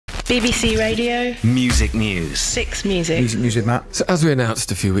BBC Radio. Music News. 6 Music. Music, Matt. So, as we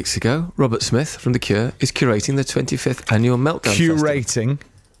announced a few weeks ago, Robert Smith from The Cure is curating the 25th annual Meltdown Curating.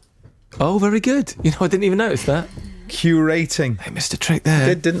 Festival. Oh, very good. You know, I didn't even notice that. Curating. They missed a trick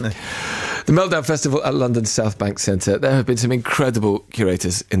there. Didn't they? The Meltdown Festival at London's South Bank Centre. There have been some incredible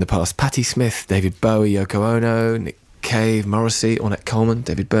curators in the past. Patti Smith, David Bowie, Yoko Ono, Nick Cave, Morrissey, Ornette Coleman,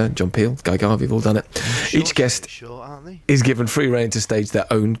 David Byrne, John Peel, Guy Garvey have all done it. Each guest is given free rein to stage their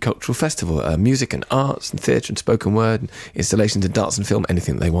own cultural festival. Music and arts and theatre and spoken word and installations and dance and film,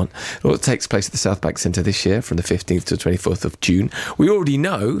 anything they want. It all takes place at the South Bank Centre this year from the 15th to the 24th of June. We already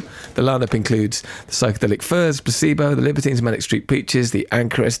know the lineup includes the Psychedelic Furs, Placebo, the Libertines, Manic Street Peaches, the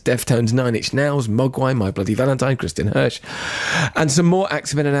Anchoress, Deftones, Nine Inch Nails, Mogwai, My Bloody Valentine, Kristen Hirsch. And some more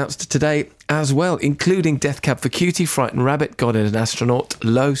acts have been announced today as well, including Death Cab for Cutie, Frightened Rabbit, God and an Astronaut,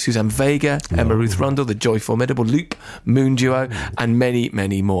 Low, Suzanne Vega, Emma Ruth Rundle, The Joy Formidable, Loop, Moon Duo, and many,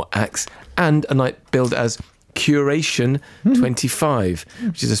 many more acts. And a night billed as Curation 25,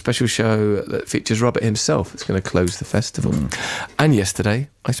 which is a special show that features Robert himself. It's going to close the festival. And yesterday,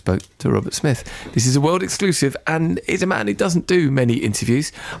 I spoke to Robert Smith. This is a world exclusive, and he's a man who doesn't do many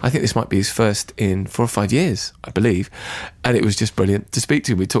interviews. I think this might be his first in 4 or 5 years, I believe. And it was just brilliant to speak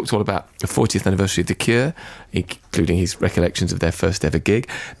to him. We talked all about the 40th anniversary of The Cure, including his recollections of their first ever gig,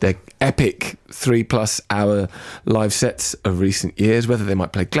 their epic 3+ hour live sets of recent years, whether they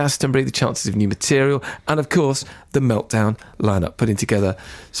might play Glastonbury, the chances of new material, and of course, the Meltdown lineup, putting together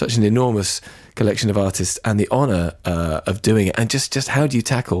such an enormous collection of artists and the honour of doing it. And just how do you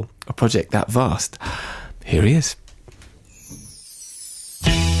tackle a project that vast? Here he is.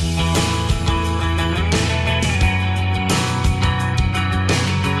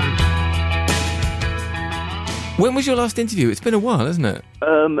 When was your last interview? It's been a while, hasn't it?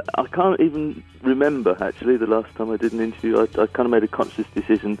 I can't even remember, actually, the last time I did an interview. I kind of made a conscious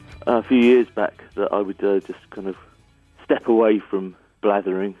decision a few years back that I would just kind of step away from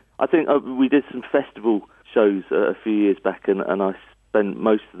blathering. I think we did some festival shows a few years back, and I spent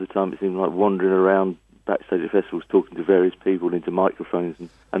most of the time, it seemed like, wandering around backstage at festivals, talking to various people into microphones,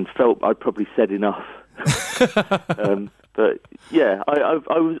 and felt I'd probably said enough. But yeah,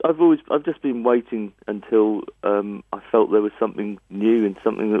 I've just been waiting until I felt there was something new and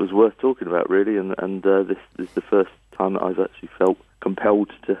something that was worth talking about, really. And this is the first time that I've actually felt compelled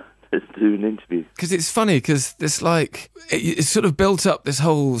to do an interview. Because it's funny, because it's sort of built up this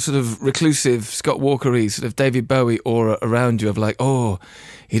whole sort of reclusive Scott Walker-y sort of David Bowie aura around you of like, oh,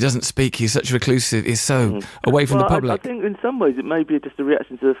 he doesn't speak, he's such reclusive, he's so away from the public. I think in some ways it may be just a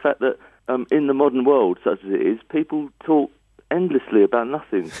reaction to the fact that in the modern world, such as it is, people talk endlessly about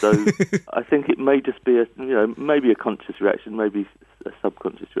nothing. So I think it may just be maybe a conscious reaction, maybe a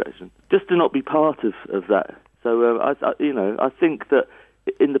subconscious reaction, just to not be part of that. So I think that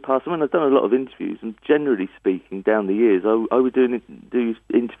in the past, I've done a lot of interviews, and generally speaking, down the years, I would do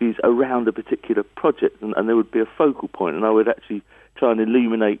interviews around a particular project, and there would be a focal point, and I would actually try and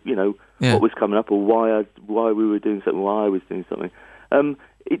illuminate, what was coming up, or why we were doing something, why I was doing something.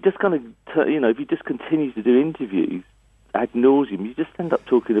 It just kind of, if you just continue to do interviews ad nauseum, you just end up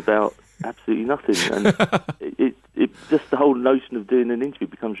talking about absolutely nothing, and it just the whole notion of doing an interview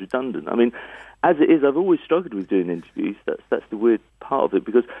becomes redundant. I mean, as it is, I've always struggled with doing interviews. That's the weird part of it,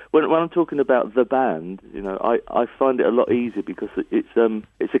 because when I'm talking about the band, I find it a lot easier because it's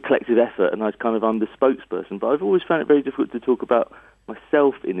a collective effort, and I'm the spokesperson. But I've always found it very difficult to talk about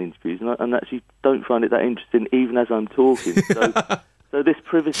myself in interviews, and actually don't find it that interesting even as I'm talking. So this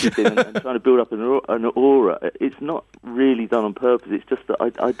privacy thing and trying to build up an aura, it's not really done on purpose. It's just that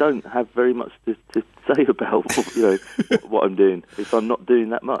I don't have very much to say about what I'm doing if I'm not doing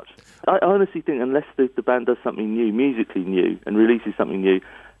that much. I honestly think unless the band does something new, musically new, and releases something new,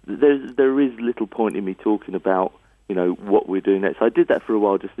 there is little point in me talking about what we're doing next. I did that for a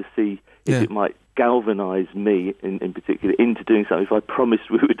while just to see if it might galvanise me in particular into doing something. If I promised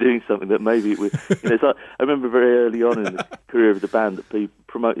we were doing something that maybe it would, it's like, I remember very early on in the career of the band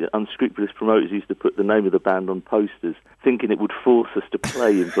that unscrupulous promoters used to put the name of the band on posters, thinking it would force us to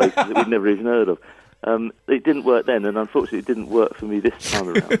play in places that we'd never even heard of. It didn't work then, and unfortunately it didn't work for me this time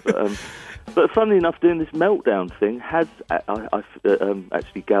around. But funnily enough, doing this Meltdown thing has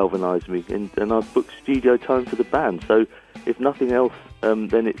actually galvanised me, and I've booked studio time for the band. So if nothing else,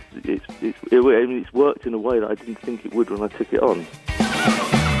 then it's worked in a way that I didn't think it would when I took it on.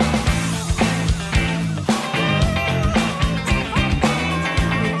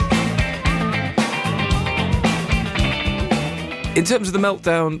 In terms of the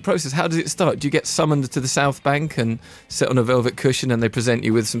Meltdown process, how does it start? Do you get summoned to the South Bank and sit on a velvet cushion and they present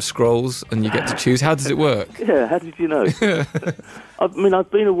you with some scrolls and you get to choose? How does it work? Yeah, how did you know?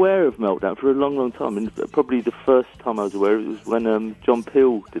 I've been aware of Meltdown for a long, long time, and probably the first time I was aware of it was when John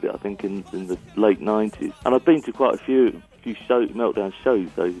Peel did it, I think, in the late 90s. And I've been to quite a few Meltdown shows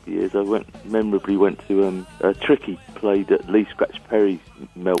over the years. I memorably went to Tricky played at Lee Scratch Perry's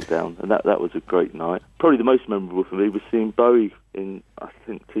Meltdown, and that was a great night. Probably the most memorable for me was seeing Bowie in, I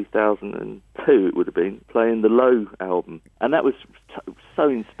think, 2002 it would have been, playing the Low album, and that was so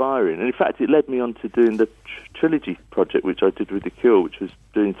inspiring. And in fact, it led me on to doing the trilogy project, which I did with The Cure, which was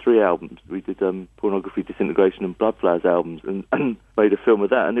doing 3 albums. We did Pornography, Disintegration and Bloodflowers albums, and made a film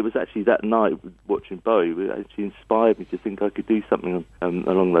of that. And it was actually that night watching Bowie, it actually inspired me to think I could do something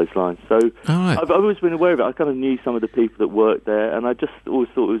along those lines. So I've always been aware of it. I kind of knew some of the people that worked there, and I just always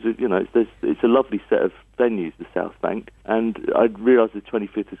thought it was it's a lovely set of venues, the South Bank, and I realised the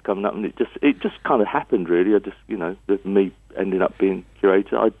 25th was coming up, and it just kind of happened, really. I just, with me ending up being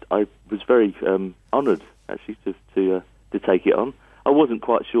curator, I was very honoured actually to take it on. I wasn't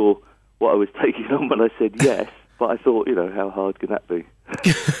quite sure what I was taking on when I said yes, but I thought, how hard can that be?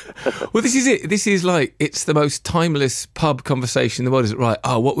 Well, this is it. This is like, it's the most timeless pub conversation in the world, is it right?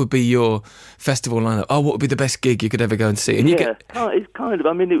 Oh, what would be your festival lineup? Oh, what would be the best gig you could ever go and see? And it's kind of.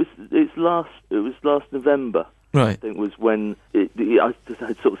 I mean, it was last November. Right. I think was when I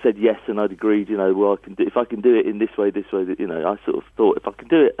had sort of said yes, and I'd agreed. Well, if I can do it in this way. I sort of thought if I can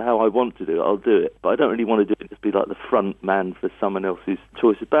do it how I want to do it, I'll do it. But I don't really want to do it just be like the front man for someone else's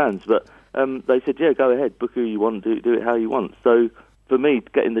choice of bands. But they said, yeah, go ahead, book who you want, do it how you want. So for me,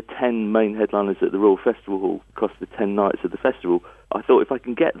 getting the 10 main headliners at the Royal Festival Hall across the 10 nights of the festival, I thought if I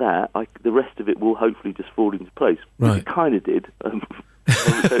can get that, the rest of it will hopefully just fall into place. Right. Which it kind of did.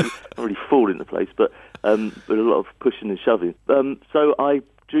 Not really fall into place, but a lot of pushing and shoving. So I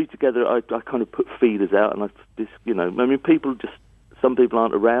drew together. I kind of put feelers out, and some people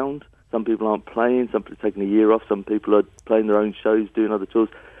aren't around, some people aren't playing, some people are taking a year off, some people are playing their own shows, doing other tours.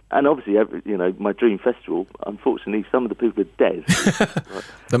 And obviously, my dream festival, unfortunately, some of the people are dead. Right.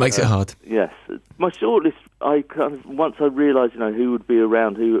 That makes it hard. Yes. My shortlist, once I realised, who would be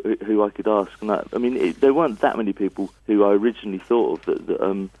around, who I could ask, and that, there weren't that many people who I originally thought of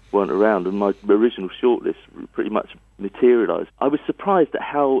that weren't around, and my original shortlist pretty much materialised. I was surprised at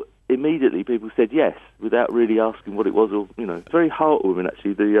how immediately people said yes without really asking what it was, or it's very heartwarming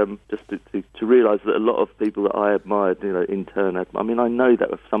actually. Just to realise that a lot of people that I admired, in turn, I know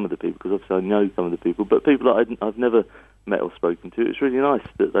that of some of the people because obviously I know some of the people, but people that I've never met or spoken to, it's really nice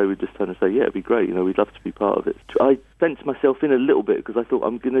that they would just turn and say, yeah, it'd be great, we'd love to be part of it. I fenced myself in a little bit because I thought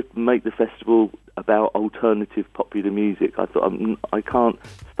I'm going to make the festival about alternative popular music. I thought I can't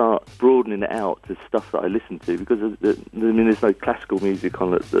start broadening it out to stuff that I listen to because there's no classical music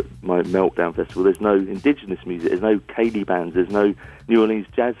on at my Meltdown festival. There's no indigenous music. There's no Cayley bands. There's no New Orleans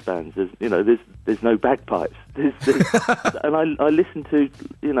jazz bands. There's no bagpipes. And I listen to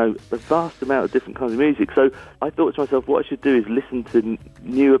a vast amount of different kinds of music. So I thought to myself, what I should do is listen to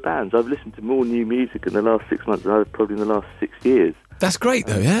newer bands. I've listened to more new music in the last 6 months than I've probably in the last 6 years. That's great,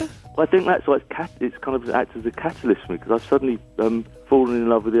 though, yeah. I think that's why it's kind of acts as a catalyst for me because I've suddenly fallen in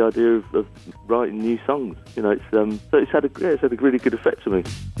love with the idea of writing new songs. So it's had a really good effect on me.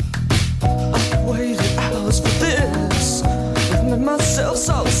 I've waited hours for this. I've made myself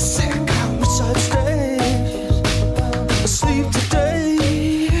so sick. I wish I'd stayed asleep today.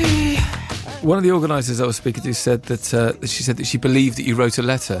 One of the organisers I was speaking to said that she believed that you wrote a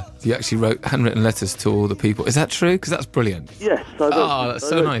letter. You actually wrote handwritten letters to all the people. Is that true? Because that's brilliant. Yes, I wrote, that's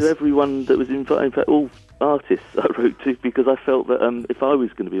so nice. To everyone that was invited. In fact, all artists I wrote to because I felt that if I was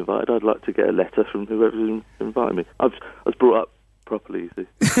going to be invited, I'd like to get a letter from whoever was inviting me. I was brought up properly, you see.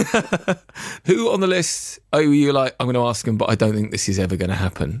 Who on the list are you like, I'm going to ask them, but I don't think this is ever going to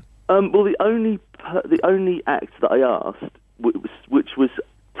happen? Well, the only act that I asked, which was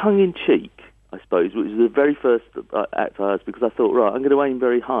tongue-in-cheek, I suppose, which was the very first act I asked because I thought, right, I'm going to aim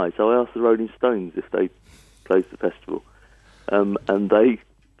very high. So I asked the Rolling Stones if they closed the festival. And they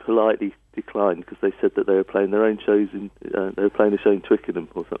politely declined because they said that they were playing their own shows, they were playing a show in Twickenham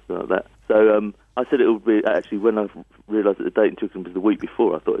or something like that. So I said it would be, actually, when I realised that the date in Twickenham was the week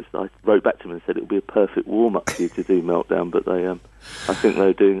before, I wrote back to them and said it would be a perfect warm-up for you to do Meltdown, but they, I think they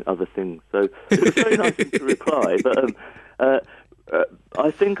were doing other things. So it was very nice to reply, but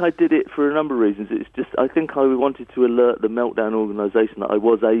I think I did it for a number of reasons. It's just, I think I wanted to alert the Meltdown organisation that I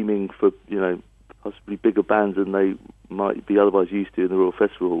was aiming for, possibly bigger bands than they might be otherwise used to in the Royal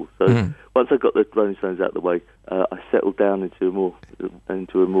Festival Hall. So once I got the Rolling Stones out of the way, I settled down into a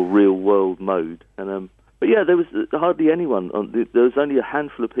more real world mode, and But yeah, there was hardly anyone. There was only a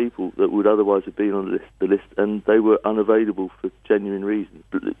handful of people that would otherwise have been on the list, and they were unavailable for genuine reasons.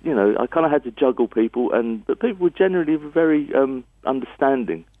 But, you know, I kind of had to juggle people, but people were generally very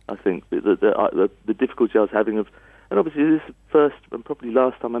understanding, I think, the difficulty I was having and obviously this is the first and probably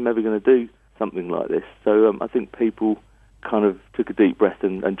last time I'm ever going to do something like this. So I think people kind of took a deep breath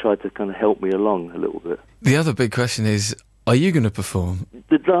and tried to kind of help me along a little bit. The other big question is, are you going to perform?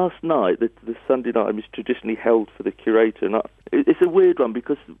 The last night, the Sunday night, is traditionally held for the curator. And it's a weird one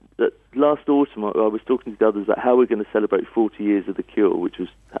because last autumn I was talking to the others about how we're going to celebrate 40 years of The Cure, which was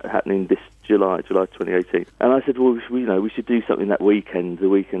happening this July 2018. And I said, well, we should do something that weekend,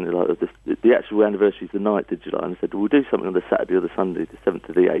 like the actual anniversary is the 9th of July. And I said, we'll do something on the Saturday or the Sunday, the 7th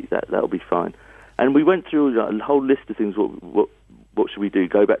to the 8th, that'll be fine. And we went through a whole list of things, what should we do?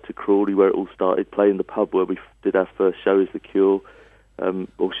 Go back to Crawley, where it all started, play in the pub where we did our first show as The Cure,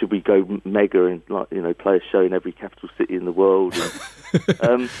 or should we go mega and play a show in every capital city in the world?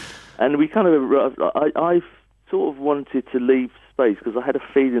 And we kind of, I sort of wanted to leave space because I had a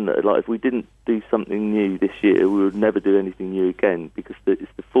feeling that if we didn't do something new this year, we would never do anything new again because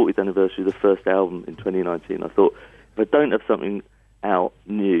it's the 40th anniversary of the first album in 2019. I thought if I don't have something out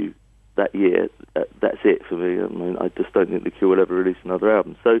new that year, that's it for me. I mean, I just don't think The Cure will ever release another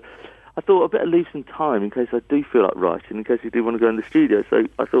album. So I thought I'd better leave some time in case I do feel like writing, in case you do want to go in the studio. So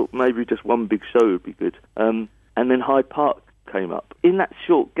I thought maybe just one big show would be good. And then Hyde Park came up. In that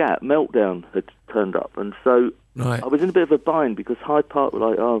short gap, Meltdown had turned up. And so I was in a bit of a bind because Hyde Park were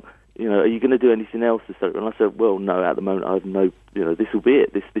like, are you going to do anything else this summer? And I said, well, no, at the moment I have no, this will be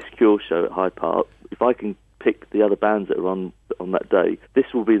it, this Cure show at Hyde Park. If I can pick the other bands that are on that day, this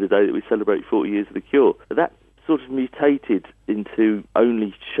will be the day that we celebrate 40 years of The Cure. But that sort of mutated into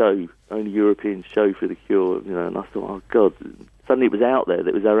only European show for The Cure, and I thought, oh God, suddenly it was out there that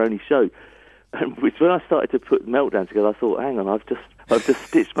it was our only show. And which when I started to put Meltdown together, I thought, hang on, I've just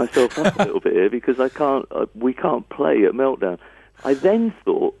stitched myself up a little bit here because we can't play at Meltdown. I then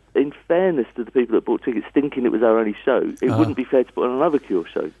thought, in fairness to the people that bought tickets thinking it was our only show, it wouldn't be fair to put on another Cure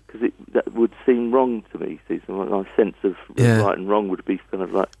show because that would seem wrong to me. See, so my sense of right and wrong would be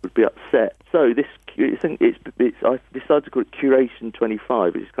would be upset. So I decided to call it Curation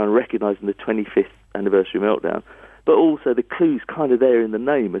 25, which is kind of recognising the 25th anniversary of Meltdown, but also the clue's kind of there in the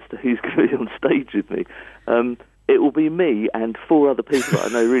name as to who's going to be on stage with me. It will be me and 4 other people that I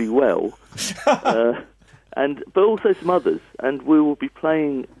know really well. But also some others, and we will be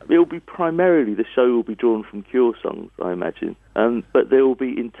playing. It will be primarily the show will be drawn from Cure songs, I imagine. But there will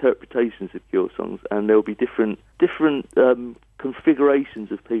be interpretations of Cure songs, and there will be different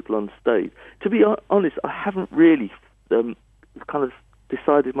configurations of people on stage. To be honest, I haven't really kind of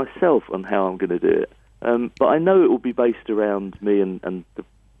decided myself on how I'm going to do it. But I know it will be based around me and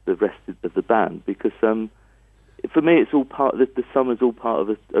the rest of the band because. For me, it's all part. The summer's all part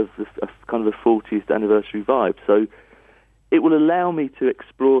of kind of a 40th anniversary vibe. So it will allow me to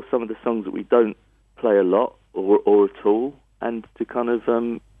explore some of the songs that we don't play a lot or at all, and to kind of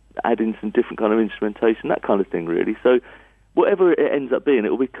add in some different kind of instrumentation, that kind of thing, really. So whatever it ends up being, it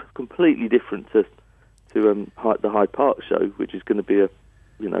will be completely different to the Hyde Park show, which is going to be a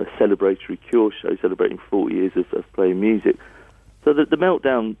celebratory Cure show celebrating 40 years of playing music. So the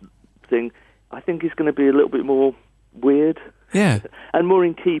Meltdown thing, I think it's going to be a little bit more weird. Yeah. And more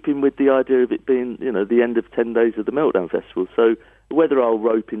in keeping with the idea of it being, the end of 10 days of the Meltdown Festival. So whether I'll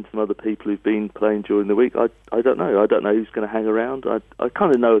rope in some other people who've been playing during the week, I don't know. I don't know who's going to hang around. I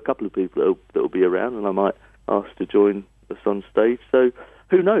kind of know a couple of people that'll be around, and I might ask to join us on stage. So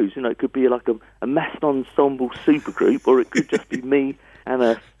who knows? It could be like a mass ensemble supergroup, or it could just be me and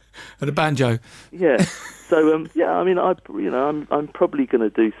a banjo. Yeah. So I'm probably going to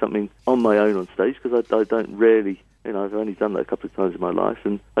do something on my own on stage because I don't really, I've only done that a couple of times in my life,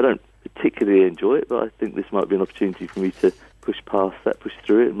 and I don't particularly enjoy it. But I think this might be an opportunity for me to push past that, push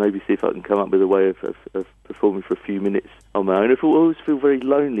through it, and maybe see if I can come up with a way of performing for a few minutes on my own. I always feel very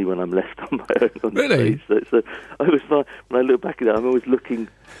lonely when I'm left on my own on really? Stage. So I always find when I look back at that, I'm always looking.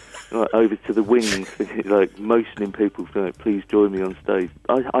 Over to the wings, like motioning people, please join me on stage.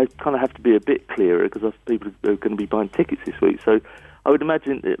 I kind of have to be a bit clearer because people are going to be buying tickets this week. So I would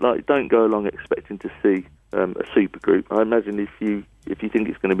imagine don't go along expecting to see a supergroup. I imagine if you think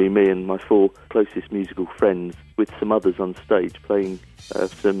it's going to be me and my 4 closest musical friends with some others on stage playing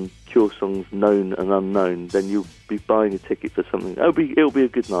some Cure songs known and unknown, then you'll be buying a ticket for something. It'll be a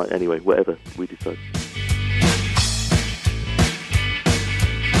good night anyway, whatever we decide.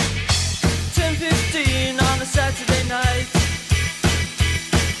 10:15 on a Saturday night,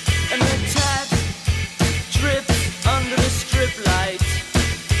 and the tap drips under the strip light.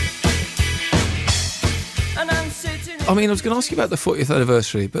 I mean, I was going to ask you about the 40th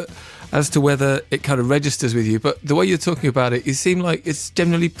anniversary, but as to whether it kind of registers with you. But the way you're talking about it, you seem like it's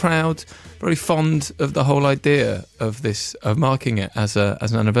generally proud, very fond of the whole idea of this, of marking it as an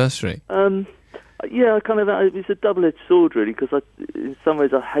anniversary. Yeah, it's a double-edged sword, really, because in some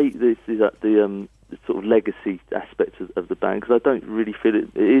ways I hate the sort of legacy aspect of the band, because I don't really feel it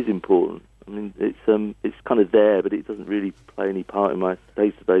is important. I mean, it's kind of there, but it doesn't really play any part in my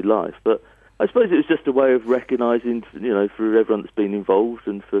day-to-day life. But I suppose it was just a way of recognising, for everyone that's been involved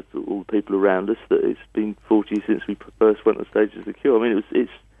and for all the people around us, that it's been 40 years since we first went on stage as The Cure. I mean,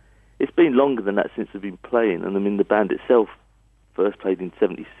 it's been longer than that since we've been playing, and I mean, the band itself first played in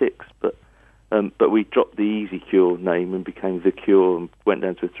 '76, but we dropped the Easy Cure name and became The Cure and went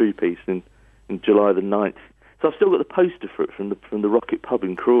down to a three-piece in July the 9th. So I've still got the poster for it from the Rocket Pub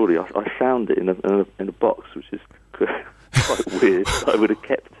in Crawley. I found it in a box, which is quite weird. I would have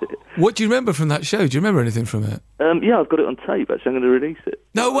kept it. What do you remember from that show? Do you remember anything from it? Yeah, I've got it on tape. Actually, I'm going to release it.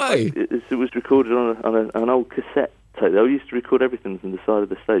 No way! It was recorded on an old cassette tape. I used to record everything from the side of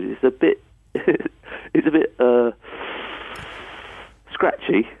the stage. It's a bit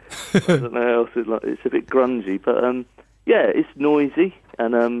scratchy. I don't know how else it's a bit grungy, but yeah, it's noisy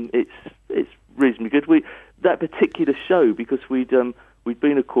and it's reasonably good. That particular show, because we'd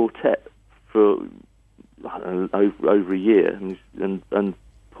been a quartet for over a year, and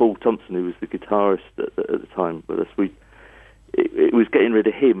Paul Thompson, who was the guitarist at the time with us, it was getting rid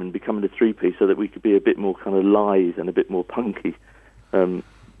of him and becoming a three-piece so that we could be a bit more kind of live and a bit more punky.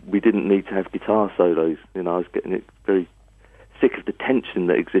 We didn't need to have guitar solos. I was getting very sick of the tension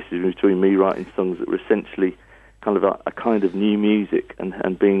that existed between me writing songs that were essentially kind of a kind of new music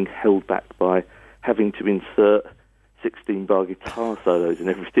and being held back by having to insert 16-bar guitar solos in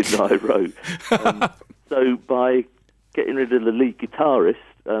everything that I wrote. So by getting rid of the lead guitarist,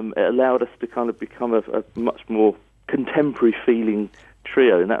 it allowed us to kind of become a much more contemporary feeling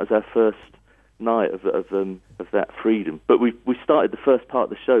trio, and that was our first night of that freedom. But we started the first part of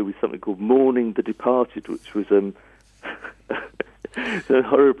the show with something called Mourning the Departed, which was so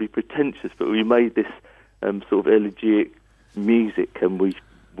horribly pretentious, but we made this sort of elegiac music, and we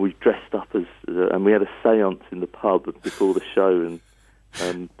dressed up as and we had a séance in the pub before the show,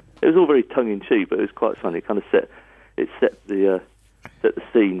 and it was all very tongue-in-cheek, but it was quite funny. It kind of set the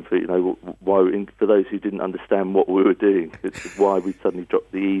scene for why, for those who didn't understand what we were doing, it's why we suddenly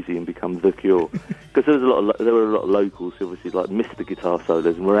dropped the Easy and become The Cure. Because there were a lot of locals who obviously missed the guitar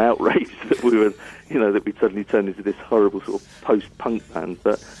solos and were outraged that we were that we suddenly turned into this horrible sort of post-punk band.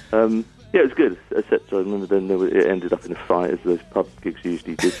 But yeah, it was good. Except I remember then it ended up in a fight, as those pub gigs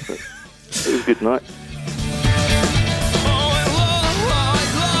usually did. But it was a good night.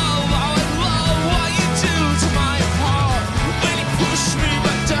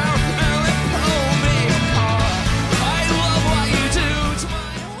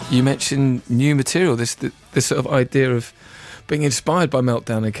 You mentioned new material, this sort of idea of being inspired by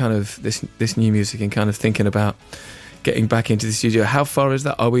Meltdown and kind of this new music and kind of thinking about getting back into the studio. How far is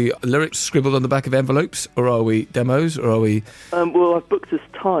that? Are we lyrics scribbled on the back of envelopes, or are we demos, or are we... Well, I've booked us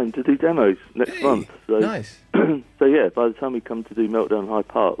time to do demos next month. So, nice. So yeah, by the time we come to do Meltdown High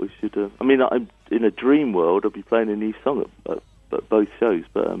Park, we should... I'm in a dream world, I'll be playing a new song at both shows,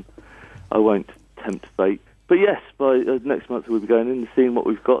 but I won't tempt fate. But yes, by next month we'll be going in and seeing what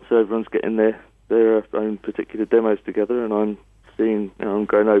we've got, so everyone's getting their own particular demos together, and I'm seeing, I'm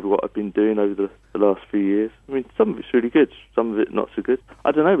going over what I've been doing over the last few years. I mean, some of it's really good, some of it not so good.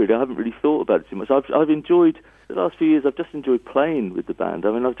 I don't know, really. I haven't really thought about it too much. I've enjoyed, the last few years, I've just enjoyed playing with the band.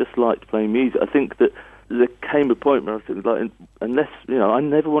 I mean, I've just liked playing music. I think that there came a point where I think, unless, I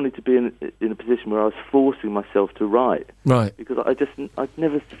never wanted to be in a position where I was forcing myself to write. Right. Because I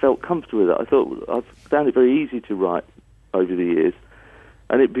never felt comfortable with it. I thought I've found it very easy to write over the years,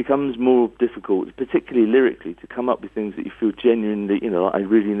 and it becomes more difficult, particularly lyrically, to come up with things that you feel genuinely, I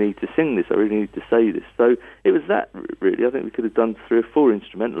really need to sing this, I really need to say this. So it was that, really. I think we could have done 3 or 4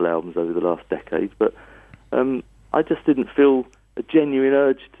 instrumental albums over the last decade, but I just didn't feel a genuine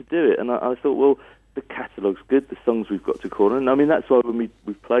urge to do it, and I thought, well, the catalogue's good, the songs we've got to call, and I mean, that's why when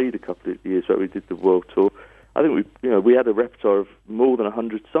we played a couple of years, we did the world tour, I think we had a repertoire of more than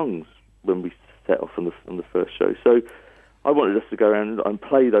 100 songs when we set off on the first show. So I wanted us to go around and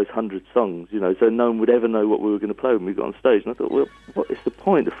play those 100 songs, so no one would ever know what we were going to play when we got on stage. And I thought, well, what is the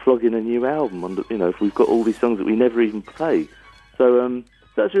point of flogging a new album if we've got all these songs that we never even play? So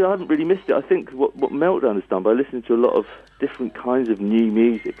actually, I haven't really missed it. I think what Meltdown has done by listening to a lot of different kinds of new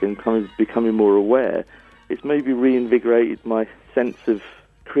music and kind of becoming more aware, it's maybe reinvigorated my sense of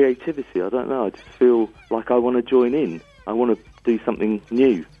creativity. I don't know. I just feel like I want to join in. I want to do something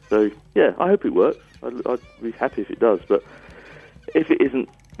new. So yeah, I hope it works. I'd be happy if it does. But if it isn't,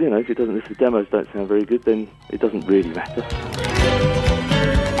 if it doesn't, if the demos don't sound very good, then it doesn't really matter.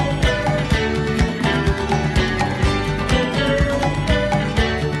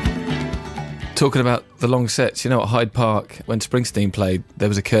 Talking about the long sets, at Hyde Park, when Springsteen played, there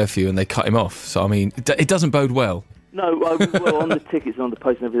was a curfew and they cut him off. So, I mean, it doesn't bode well. No, on the tickets and on the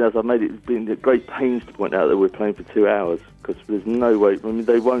post and everything else, I've made it been at great pains to point out that we're playing for 2 hours, because there's no way,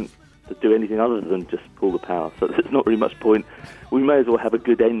 they won't do anything other than just pull the power, so there's not really much point. We may as well have a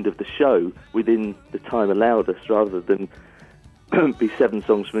good end of the show within the time allowed us, rather than be 7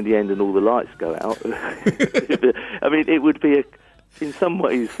 songs from the end and all the lights go out. I mean, it would be in some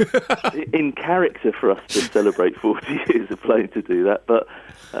ways in character for us to celebrate 40 years of playing to do that, but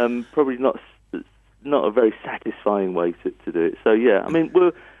probably not a very satisfying way to do it. So yeah, I mean,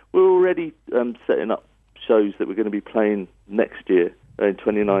 we're already setting up shows that we're going to be playing next year in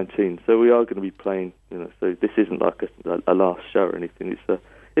 2019. So we are going to be playing, so this isn't like a last show or anything.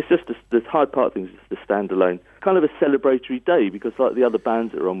 It's just the Hyde Park thing is just a standalone, kind of a celebratory day, because like the other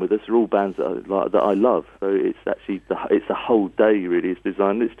bands that are on with us are all bands that I love. So it's actually it's a whole day really. It's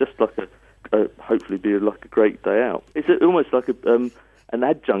designed. It's just like hopefully be like a great day out. It's almost like an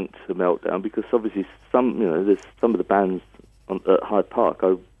adjunct to Meltdown, because obviously there's some of the bands at Hyde Park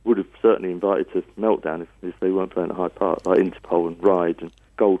I would have certainly invited to Meltdown if they weren't playing at Hyde Park, like Interpol and Ride and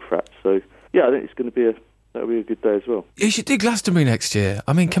Goldfrapp. So yeah, I think it's going to be that'll be a good day as well. You should do Glastonbury next year.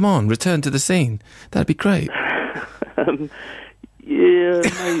 I mean, come on, return to the scene. That'd be great. Yeah,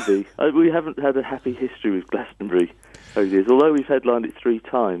 maybe. We haven't had a happy history with Glastonbury over the years. Although we've headlined it 3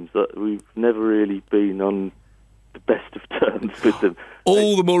 times, we've never really been on the best of terms with them.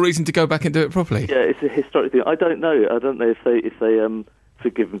 All the more reason to go back and do it properly. Yeah, it's a historic thing. I don't know if they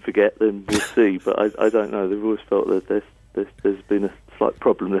forgive and forget, then we'll see. But I don't know. They've always felt that there's been a slight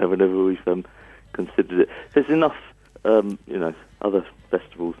problem there whenever we've considered it. There's enough, other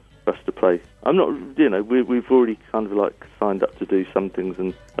festivals for us to play. I'm not, we've already kind of like signed up to do some things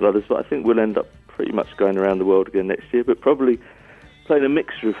and others, but I think we'll end up pretty much going around the world again next year, but probably playing a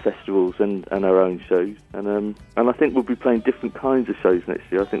mixture of festivals and our own shows. And I think we'll be playing different kinds of shows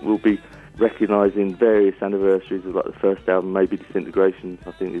next year. I think we'll be recognising various anniversaries of like the first album, maybe Disintegration,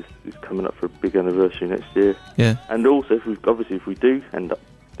 I think is coming up for a big anniversary next year. Yeah. And also, if we do end up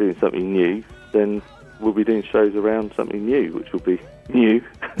doing something new, then we'll be doing shows around something new, which will be new.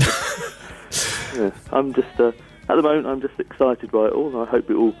 Yeah, I'm just at the moment I'm just excited by it all, and I hope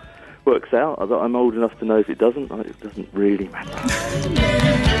it all works out. I'm old enough to know if it doesn't really matter.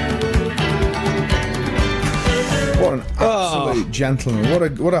 What an absolute gentleman.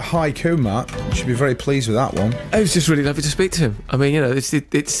 What a haiku, Matt. You should be very pleased with that one. I was just really lovely to speak to him. I mean,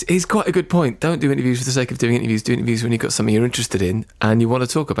 it's quite a good point. Don't do interviews for the sake of doing interviews. Do interviews when you've got something you're interested in and you want to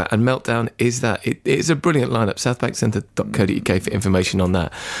talk about. And Meltdown is that. It is a brilliant lineup. southbankcentre.co.uk for information on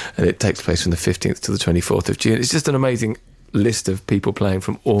that. And it takes place from the 15th to the 24th of June. It's just an amazing list of people playing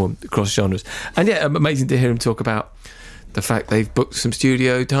from all across genres. And yeah, amazing to hear him talk about the fact they've booked some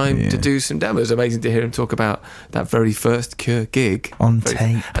studio time to do some demos. Amazing to hear him talk about that very first Cure gig on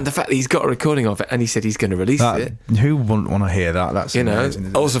tape, and the fact that he's got a recording of it, and he said he's going to release it. Who wouldn't want to hear that? That's amazing, isn't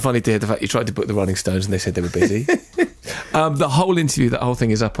it? Also funny to hear the fact you tried to book the Rolling Stones and they said they were busy. The whole interview, that whole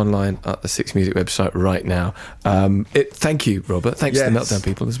thing is up online at the 6 Music website right now. Thank you, Robert. Thanks to the Meltdown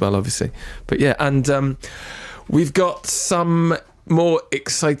people as well, obviously. But yeah, and we've got some more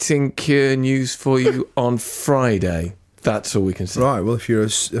exciting Cure news for you on Friday. That's all we can say. Right, well, if you're a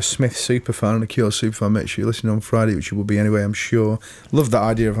Smith superfan and a Cure superfan, make sure you listen on Friday, which you will be anyway, I'm sure. Love that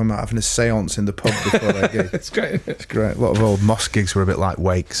idea of him having a séance in the pub before that gig. It's great. It's great. A lot of old mosque gigs were a bit like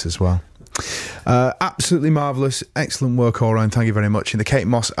wakes as well. Absolutely marvellous. Excellent work all round. Thank you very much. In the Kate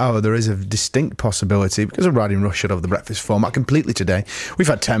Moss Hour, there is a distinct possibility, because of Riding Rush over the breakfast format completely today. We've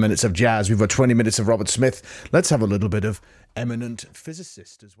had 10 minutes of jazz. We've had 20 minutes of Robert Smith. Let's have a little bit of Eminent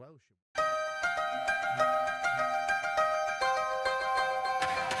Physicist as well.